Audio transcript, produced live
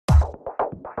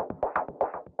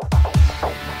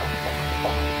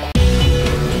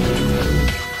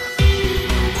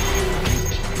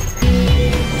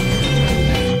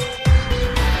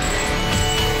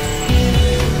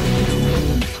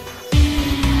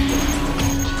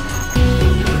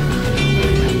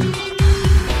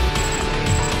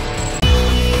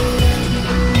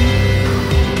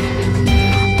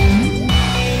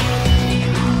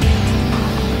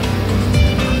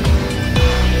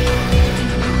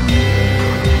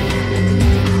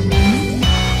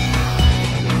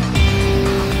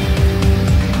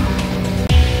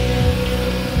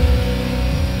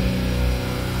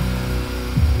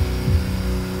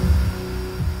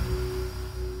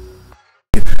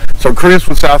So Chris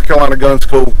with South Carolina Gun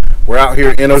School. We're out here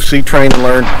at NOC Train and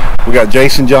Learn. We got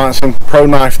Jason Johnson, pro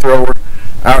knife thrower,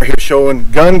 out here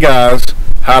showing gun guys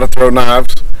how to throw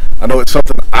knives. I know it's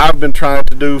something I've been trying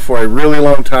to do for a really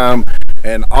long time,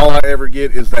 and all I ever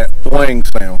get is that blang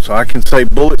sound. So I can say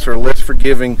bullets are less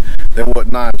forgiving than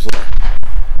what knives are.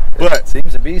 But it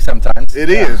seems to be sometimes.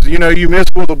 It is. You know, you miss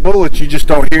with a bullet, you just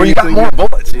don't hear anything. You got more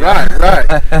bullets.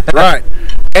 Right. Right.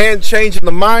 And changing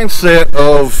the mindset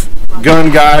of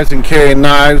gun guys and carrying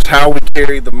knives, how we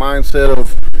carry the mindset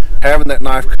of having that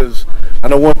knife, because I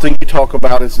know one thing you talk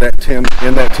about is that 10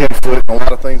 foot. A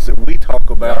lot of things that we talk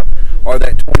about are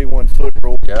that 21-foot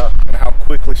rule, and how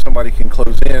quickly somebody can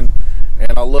close in.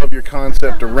 And I love your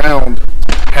concept around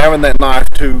having that knife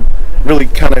to really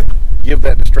kind of give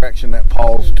that distraction, that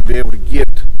pause, to be able to get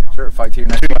fight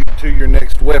to your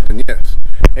next weapon. Yes.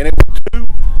 And it was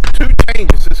two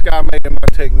changes this guy made in my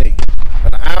technique.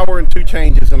 An hour and 2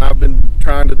 changes, and I've been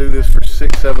trying to do this for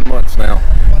 6-7 months now,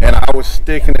 and I was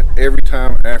sticking it every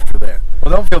time after that.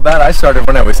 Well, don't feel bad. I started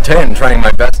when I was 10, trying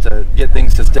my best to get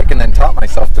things to stick, and then taught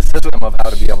myself the system of how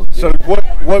to be able to do it. So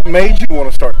what made you want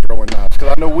to start throwing knives?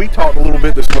 Because I know we talked a little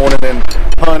bit this morning in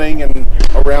hunting and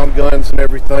around guns and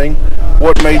everything.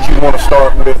 What made you want to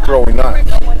start with throwing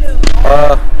knives?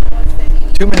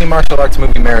 Too many martial arts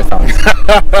movie marathons.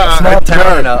 A small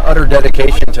town and an utter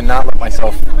dedication to not let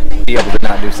myself be able to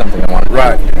not do something I wanted to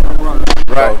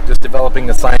do. Right. So just developing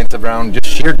the science around just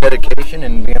sheer dedication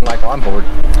and being like, oh, I'm bored.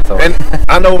 So. And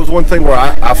I know it was one thing where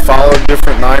I followed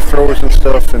different knife throwers and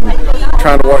stuff, and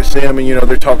trying to watch them, and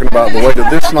they're talking about the weight of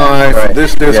this knife,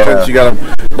 this distance, you got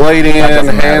to blade in,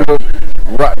 handle.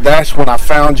 Right, that's when I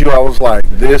found you. I was like,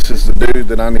 this is the dude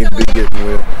that I need to be getting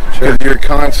with. Because your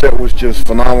concept was just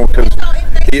phenomenal, because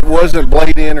it wasn't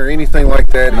blade in or anything like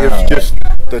that. It's just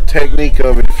the technique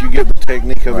of it. If you get the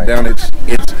technique of it down, it's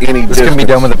any distance. This can be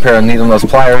done with a pair of needle nose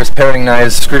pliers, paring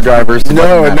knives, screwdrivers.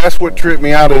 No, and that's what tripped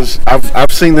me out is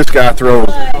I've seen this guy throw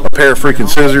a pair of freaking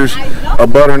scissors, a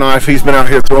butter knife. He's been out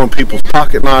here throwing people's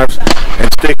pocket knives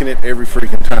and sticking it every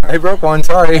freaking time. Hey, broke one,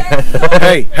 sorry.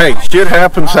 hey, shit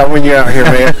happens when you're out here,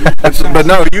 man. But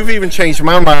no, you've even changed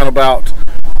my mind about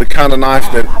the kind of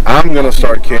knife that I'm going to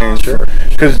start carrying.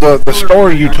 Because the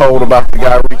story you told about the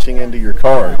guy reaching into your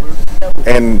car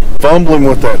and fumbling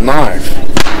with that knife,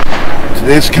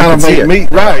 it's kind of made me,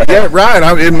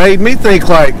 it made me think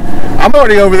like, I'm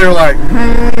already over there like,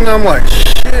 I'm like,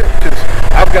 shit, because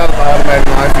I've got an automatic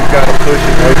knife, you've got to push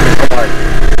it open. I'm like,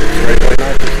 straight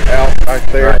knife is out right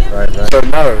there. Right. So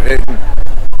no,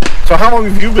 so how long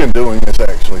have you been doing this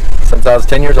actually? Since I was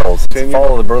 10 years old, since the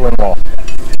fall of the Berlin Wall.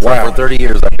 So for 30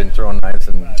 years I've been throwing knives,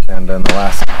 and in the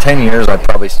last 10 years I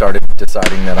probably started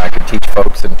deciding that I could teach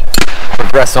folks and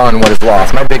progress on what is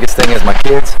lost. My biggest thing is my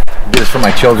kids. I do this for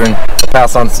my children. I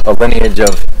pass on a lineage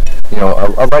of,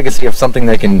 a legacy of something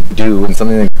they can do and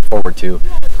something they look forward to.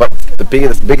 But the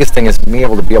biggest thing is me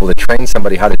able to train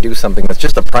somebody how to do something that's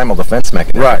just a primal defense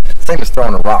mechanism. Right. Same as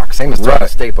throwing a rock, same as throwing a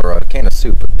stapler or a can of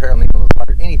soup, apparently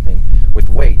anything with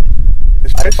weight.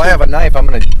 If I have a knife, I'm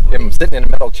sitting in a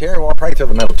metal chair, well, I'll probably throw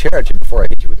the metal chair at you before I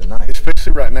hit you with a knife.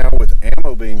 Especially right now with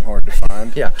ammo being hard to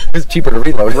find. Yeah, it's cheaper to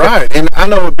reload. Right, and I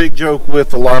know a big joke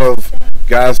with a lot of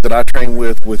guys that I train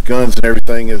with guns and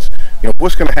everything is,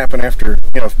 what's going to happen after,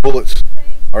 if bullets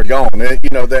are gone? And,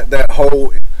 that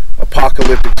whole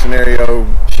apocalyptic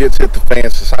scenario, shit's hit the fan,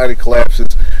 society collapses,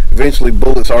 eventually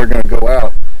bullets are going to go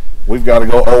out. We've got to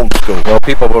go old school. Well,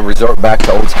 people will resort back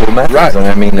to old school methods. Right. And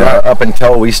I mean, up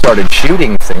until we started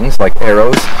shooting things like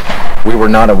arrows, we were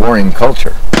not a warring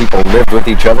culture. People lived with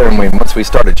each other, and once we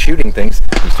started shooting things,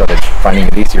 we started finding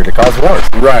it easier to cause wars.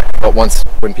 Right. But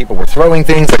when people were throwing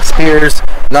things like spears,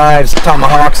 knives,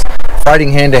 tomahawks,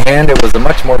 fighting hand to hand, it was a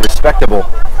much more respectable.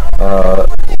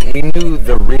 We knew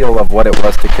the real of what it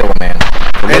was to kill a man.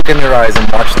 To look in their eyes and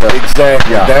watch the...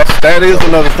 Exactly. Yeah. That is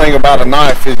another thing about a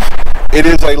knife is it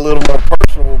is a little more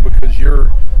personal because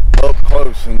you're up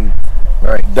close, and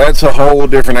that's a whole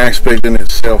different aspect in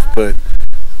itself. But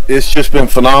it's just been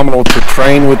phenomenal to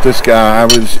train with this guy.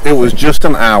 It was just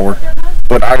an hour,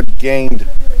 but I gained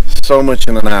so much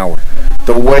in an hour.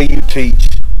 The way you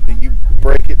teach, you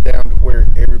break it down to where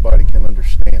everybody can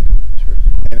understand it.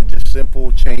 And just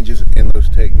simple changes in those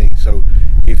techniques. So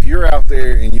if you're out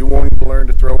there and you want to learn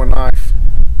to throw a knife,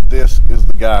 this is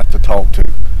the guy to talk to.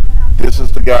 This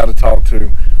is the guy to talk to.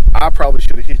 I probably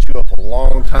should have hit you up a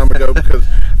long time ago because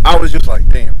I was just like,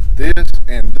 damn, this,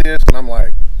 and I'm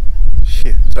like,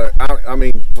 shit. So I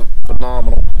mean,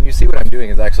 phenomenal. And you see what I'm doing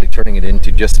is actually turning it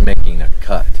into just making a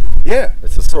cut. Yeah,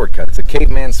 it's a sword cut. It's a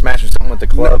caveman smashing something with the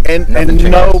club.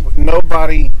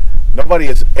 Nobody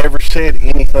has ever said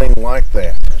anything like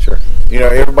that. Sure. You know,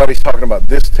 everybody's talking about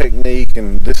this technique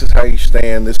and this is how you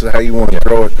stand, this is how you want to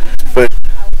throw it, but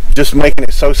just making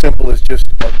it so simple as just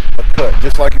a cut,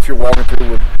 just like if you're walking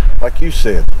through with, like you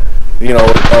said, you know,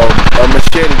 a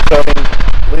machete cutting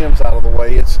limbs out of the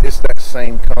way. It's that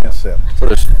same concept. So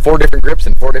there's 4 different grips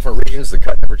in 4 different regions. The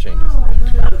cut never changes.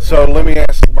 So let me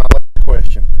ask my last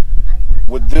question.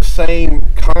 Would this same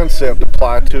concept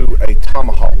apply to a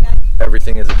tomahawk?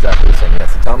 Everything is exactly the same.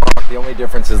 Yes, the tomahawk, the only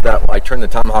difference is that I turn the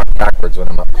tomahawk backwards when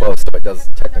I'm up close, so it does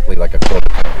technically like a quarter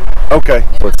turn. Okay.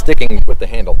 So it's sticking with the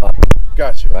handle up.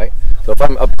 Gotcha. Right? So if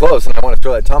I'm up close and I want to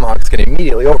throw that tomahawk, it's going to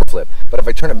immediately overflip. But if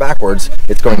I turn it backwards,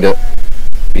 it's going to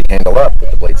be handle up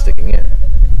with the blade sticking in.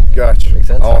 Gotcha. Make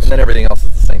sense? Awesome. And then everything else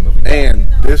is the same moving. And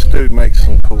this dude makes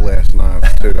some cool ass knives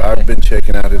too. I've been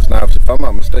checking out his knives. If I'm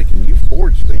not mistaken, you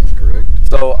forged these, correct?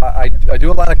 So I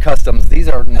do a lot of customs. This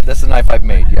is a knife I've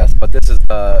made, yes, but this is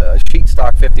a sheet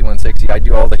stock 5160. I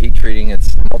do all the heat treating.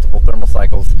 It's multiple thermal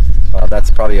cycles.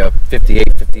 That's probably a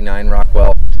 58, 59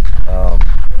 Rockwell.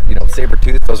 You know, saber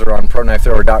tooth. Those are on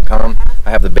proknifethrower.com. I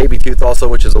have the baby tooth also,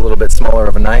 which is a little bit smaller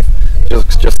of a knife. It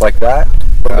looks just like that. A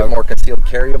little bit more concealed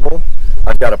carryable.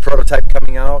 I've got a prototype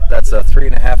coming out. That's a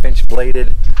 3.5-inch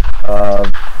bladed,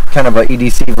 kind of a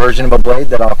EDC version of a blade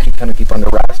that I'll keep under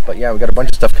wraps. But yeah, we got a bunch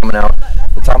of stuff coming out.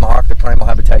 The tomahawk, the primal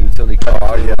habitat utility cut.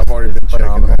 Oh yeah, I've already been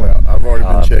checking that out. I've already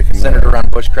been checking that out. Centered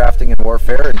around bushcrafting and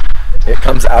warfare, and it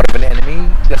comes out of an enemy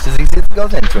just as easy as it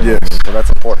goes into an enemy. So that's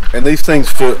important. And these things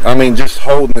feel, I mean, just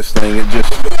holding this thing, it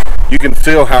just, you can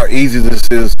feel how easy this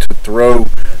is to throw,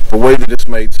 the way that it's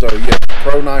made. So yeah,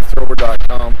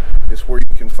 proknifethrower.com is where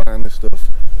you can find this stuff.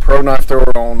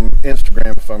 Proknifethrower on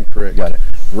Instagram, if I'm correct. Got it.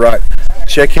 Right.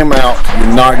 Check him out.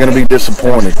 You're not going to be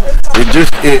disappointed.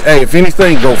 Hey, if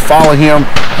anything, go follow him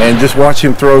and just watch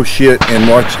him throw shit and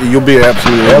watch. You'll be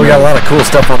absolutely. Yeah, we got a lot of cool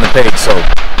stuff on the page, so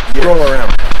roll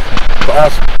around.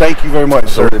 Awesome. Thank you very much,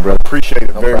 Absolutely, sir. brother. Appreciate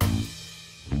it very much.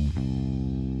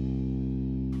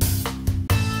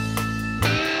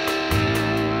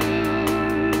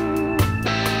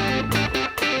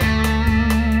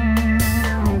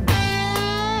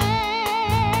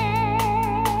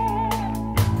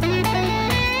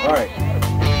 All right.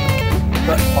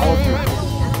 Follow through.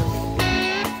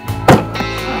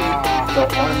 So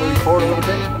arm moving forward a little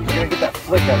bit. You're gonna get that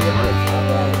flick out of your wrist.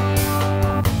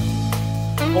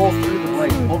 Pull through the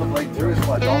blade. Pull the blade through his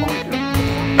clutch all the way through.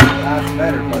 That's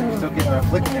better, but you're still getting that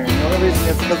flick in there. And the only reason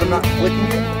is because I'm not flicking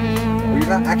it, or you're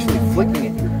not actually flicking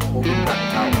it. You're holding that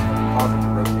power, cause it to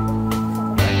rotate.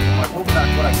 If I pull back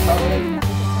what I started,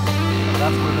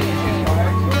 that's where the issue is.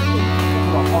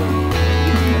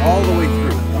 All the way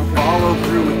through. Follow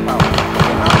through with power.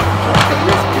 The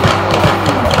wrist is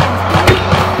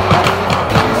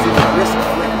you see the wrist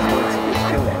flick is where it's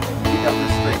killing. Keep that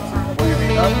wrist straight. So pull your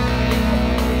hand up.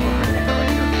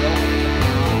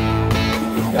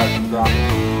 It's got to drop.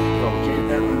 So jam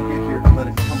that when you get here and let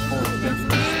it come forward. Then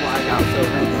slide out.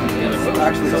 So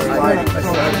actually slide.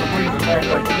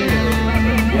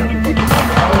 Yeah, keep it.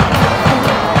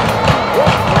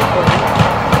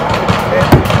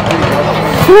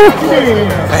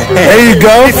 There you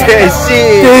go.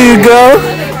 There you go.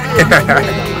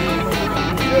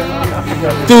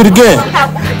 Do it again.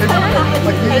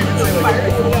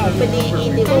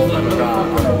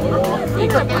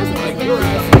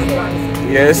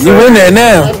 Yes, You in there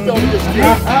now. I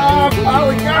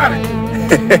finally got it.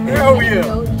 Hell yeah.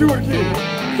 Do it again.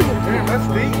 Damn, that's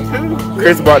neat too.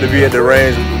 Chris about to be at the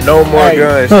range. No more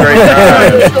guns, straight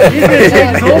knives. He's been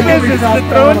taking no business to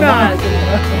throw knives.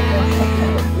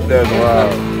 That's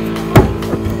wild.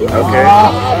 Okay.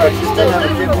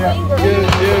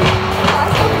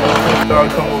 So I'll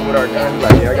come over with our guns.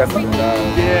 Like, yeah, I got some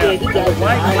knives. Yeah, he got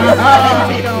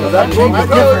So that makes a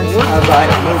difference as I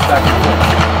move back and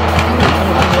forth.